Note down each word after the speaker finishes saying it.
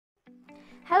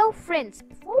Hello friends,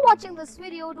 before watching this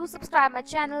video, do subscribe my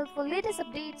channel for latest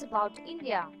updates about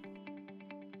India.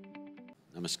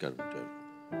 Namaskar to everyone.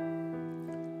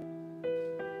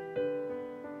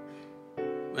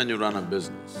 When you run a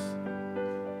business,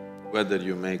 whether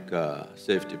you make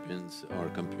safety pins or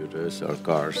computers or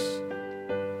cars,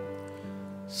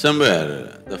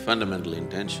 somewhere the fundamental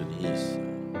intention is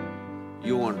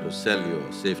you want to sell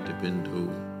your safety pin to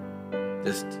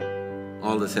just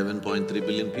all the 7.3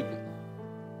 billion people.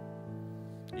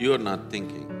 You are not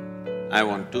thinking, I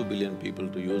want 2 billion people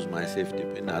to use my safety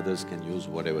pin, others can use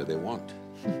whatever they want.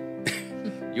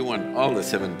 You want all the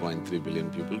 7.3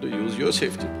 billion people to use your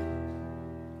safety pin.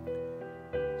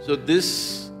 So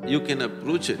this, you can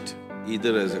approach it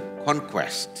either as a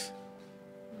conquest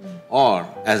or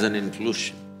as an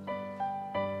inclusion.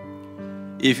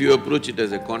 If you approach it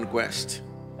as a conquest,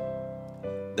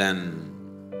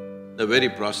 then the very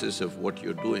process of what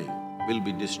you're doing will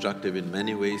be destructive in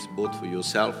many ways, both for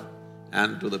yourself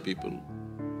and to the people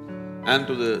and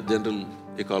to the general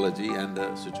ecology and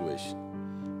the situation.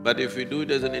 But if we do it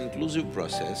as an inclusive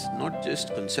process, not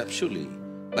just conceptually,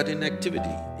 but in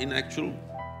activity, in actual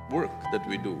work that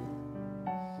we do,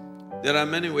 there are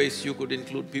many ways you could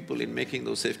include people in making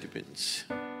those safety pins,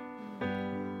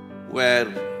 where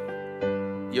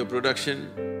your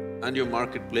production and your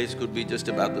marketplace could be just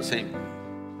about the same.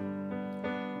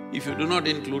 If you do not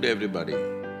include everybody,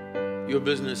 your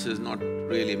business is not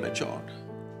really matured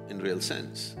in real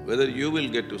sense. Whether you will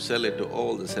get to sell it to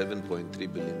all the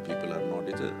 7.3 billion people or not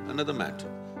is another matter.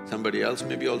 Somebody else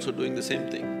may be also doing the same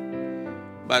thing.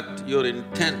 But your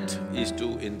intent is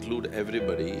to include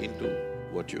everybody into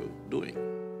what you're doing.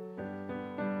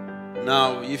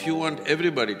 Now, if you want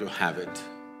everybody to have it,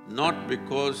 not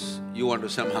because you want to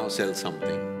somehow sell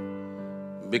something,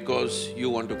 because you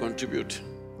want to contribute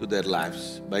to their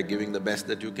lives by giving the best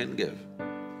that you can give,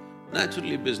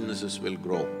 naturally businesses will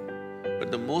grow. But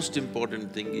the most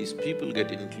important thing is people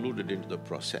get included into the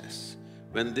process.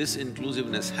 When this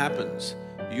inclusiveness happens,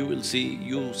 you will see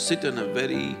you sit on a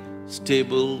very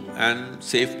stable and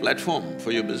safe platform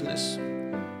for your business.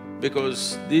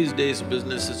 Because these days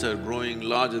businesses are growing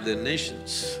larger than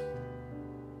nations.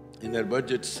 In their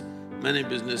budgets, many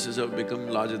businesses have become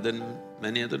larger than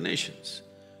many other nations.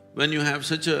 When you have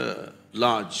such a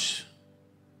large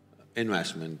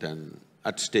investment and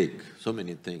at stake so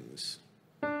many things,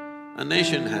 a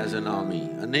nation has an army,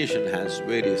 a nation has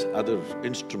various other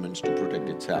instruments to protect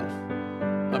itself.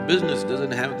 A business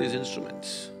doesn't have these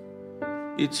instruments.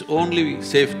 Its only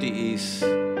safety is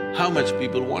how much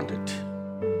people want it.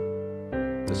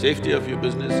 The safety of your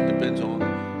business depends on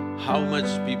how much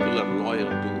people are loyal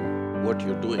to what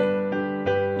you're doing.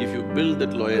 If you build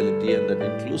that loyalty and that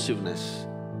inclusiveness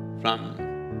from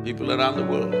people around the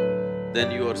world, then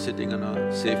you are sitting on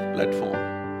a safe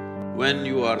platform. When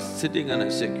you are sitting on a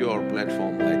secure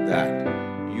platform like that,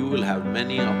 you will have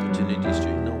many opportunities to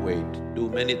innovate, do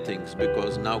many things,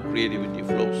 because now creativity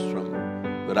flows from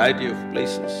variety of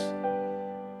places.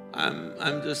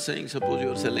 I'm just saying, suppose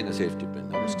you're selling a safety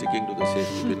pin, I'm sticking to the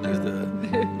safety pin as the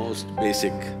most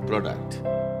basic product.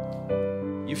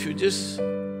 If you just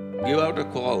give out a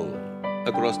call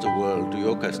across the world to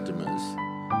your customers,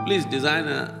 please design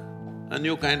a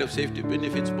new kind of safety pin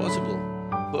if it's possible.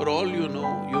 For all you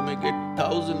know, you may get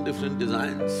 1,000 different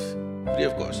designs free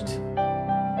of cost.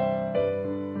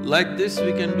 Like this,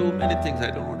 we can do many things. I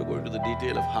don't want to go into the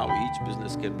detail of how each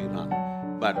business can be run,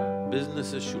 but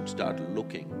businesses should start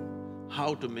looking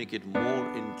how to make it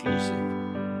more inclusive.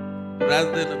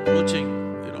 Rather than approaching,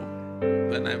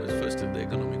 when I was first at the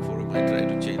Economic Forum, I tried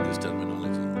to change this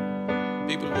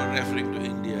terminology. People were referring to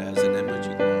India as an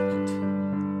emerging market.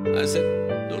 I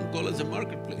said, don't call us a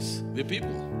marketplace, we're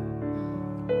people.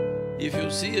 If you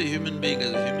see a human being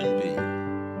as a human being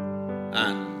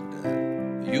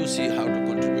and you see how to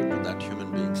contribute to that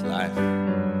human being's life,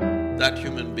 that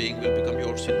human being will become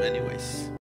yours in many ways.